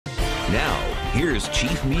Now, here's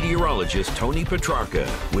Chief Meteorologist Tony Petrarca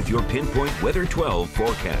with your Pinpoint Weather 12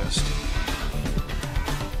 forecast.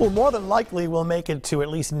 Well, more than likely we'll make it to at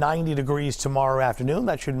least 90 degrees tomorrow afternoon.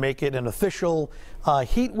 That should make it an official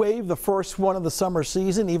heat wave, the first one of the summer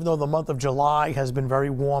season. Even though the month of July has been very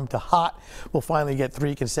warm to hot, we'll finally get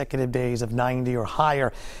 3 consecutive days of 90 or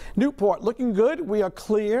higher. Newport looking good. We are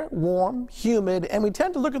clear, warm, humid, and we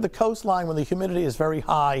tend to look at the coastline when the humidity is very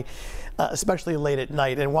high, especially late at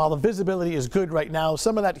night. And while the visibility is good right now,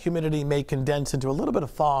 some of that humidity may condense into a little bit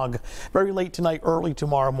of fog very late tonight, early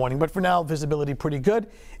tomorrow morning. But for now, visibility pretty good.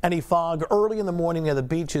 Any fog early in the morning near the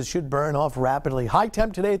beaches should burn off rapidly. High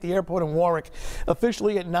temp today at the airport in Warwick,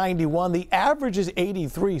 officially at 91. The average is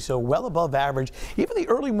 83, so well above average. Even the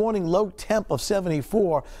early morning low temp of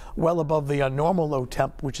 74, well above the normal low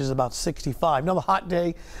temp, which is about 65. Another hot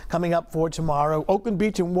day coming up for tomorrow. Oakland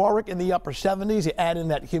Beach and Warwick in the upper 70s. You add in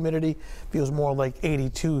that humidity, feels more like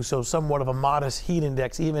 82, so somewhat of a modest heat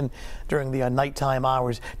index even during the nighttime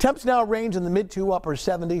hours. Temps now range in the mid to upper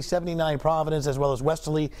 70s, 79 Providence, as well as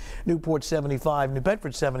Westerly, Newport 75, New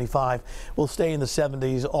Bedford 75 will stay in the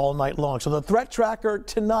 70s all night long. So the threat tracker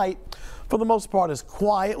tonight, for the most part, is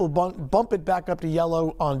quiet. We'll bump it back up to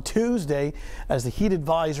yellow on Tuesday as the heat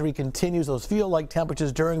advisory continues. Those feel-like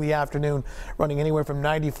temperatures during the afternoon running anywhere from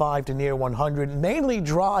 95 to near 100. Mainly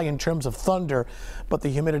dry in terms of thunder, but the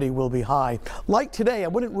humidity will be high. Like today, I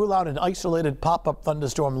wouldn't rule out an isolated pop-up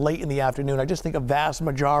thunderstorm late in the afternoon. I just think a vast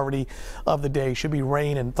majority of the day should be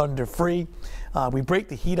rain and thunder free. We break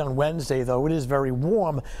the heat on Wednesday, though. It is very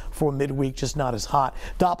warm for midweek, just not as hot.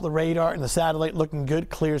 Doppler radar and the satellite looking good.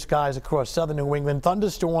 Clear skies across southern New England.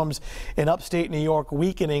 Thunderstorms in upstate New York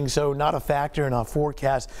weakening, so not a factor in our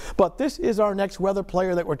forecast. But this is our next weather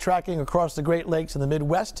player that we're tracking across the Great Lakes in the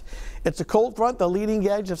Midwest. It's a cold front, the leading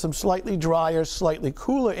edge of some slightly drier, slightly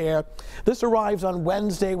cooler air. This arrives on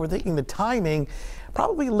Wednesday. We're thinking the timing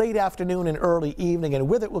probably late afternoon and early evening, and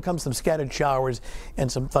with it will come some scattered showers and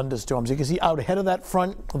some thunderstorms. You can see out ahead of that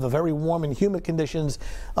front the very warm and humid conditions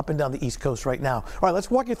up and down the East Coast right now. All right, let's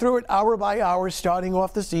walk you through it hour by hour. Starting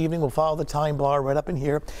off this evening, we'll follow the time bar right up in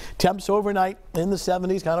here. Temps overnight in the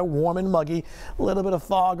 70s, kind of warm and muggy. A little bit of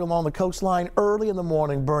fog along the coastline early in the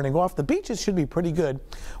morning, burning off. The beaches should be pretty good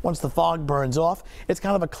once the fog burns off. It's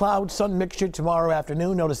kind of a cloud-sun mixture tomorrow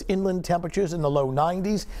afternoon. Notice inland temperatures in the low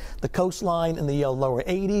 90s, the coastline in the lower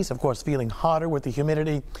 80s, of course feeling hotter with the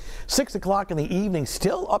humidity. 6 o'clock in the evening,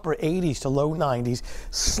 still upper 80s to low 90s.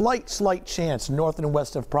 Slight chance north and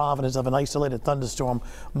west of Providence of an isolated thunderstorm.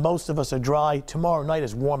 Most of us are dry. Tomorrow night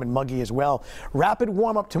is warm and muggy as well. Rapid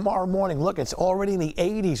warm up tomorrow morning. Look, it's already in the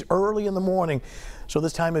 80s early in the morning. So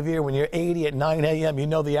this time of year, when you're 80 at 9 a.m., you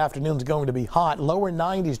know the afternoon's going to be hot. Lower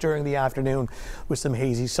 90s during the afternoon with some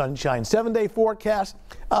hazy sunshine. 7-day forecast.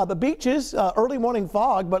 The beaches, early morning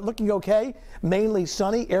fog, but looking okay. Mainly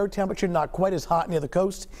sunny. Air temperature not quite as hot near the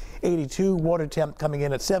coast. 82. Water temp coming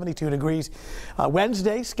in at 72 degrees.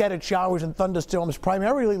 Wednesday, scattered showers and thunderstorms,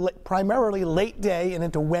 primarily late day and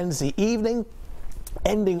into Wednesday evening.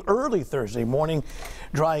 Ending early Thursday morning,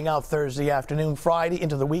 drying out Thursday afternoon. Friday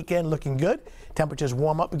into the weekend looking good. Temperatures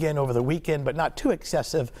warm up again over the weekend, but not too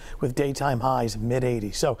excessive with daytime highs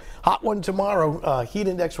mid-80s. So hot one tomorrow. Heat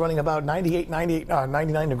index running about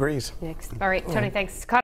 99 degrees. Next. All right, Tony, thanks.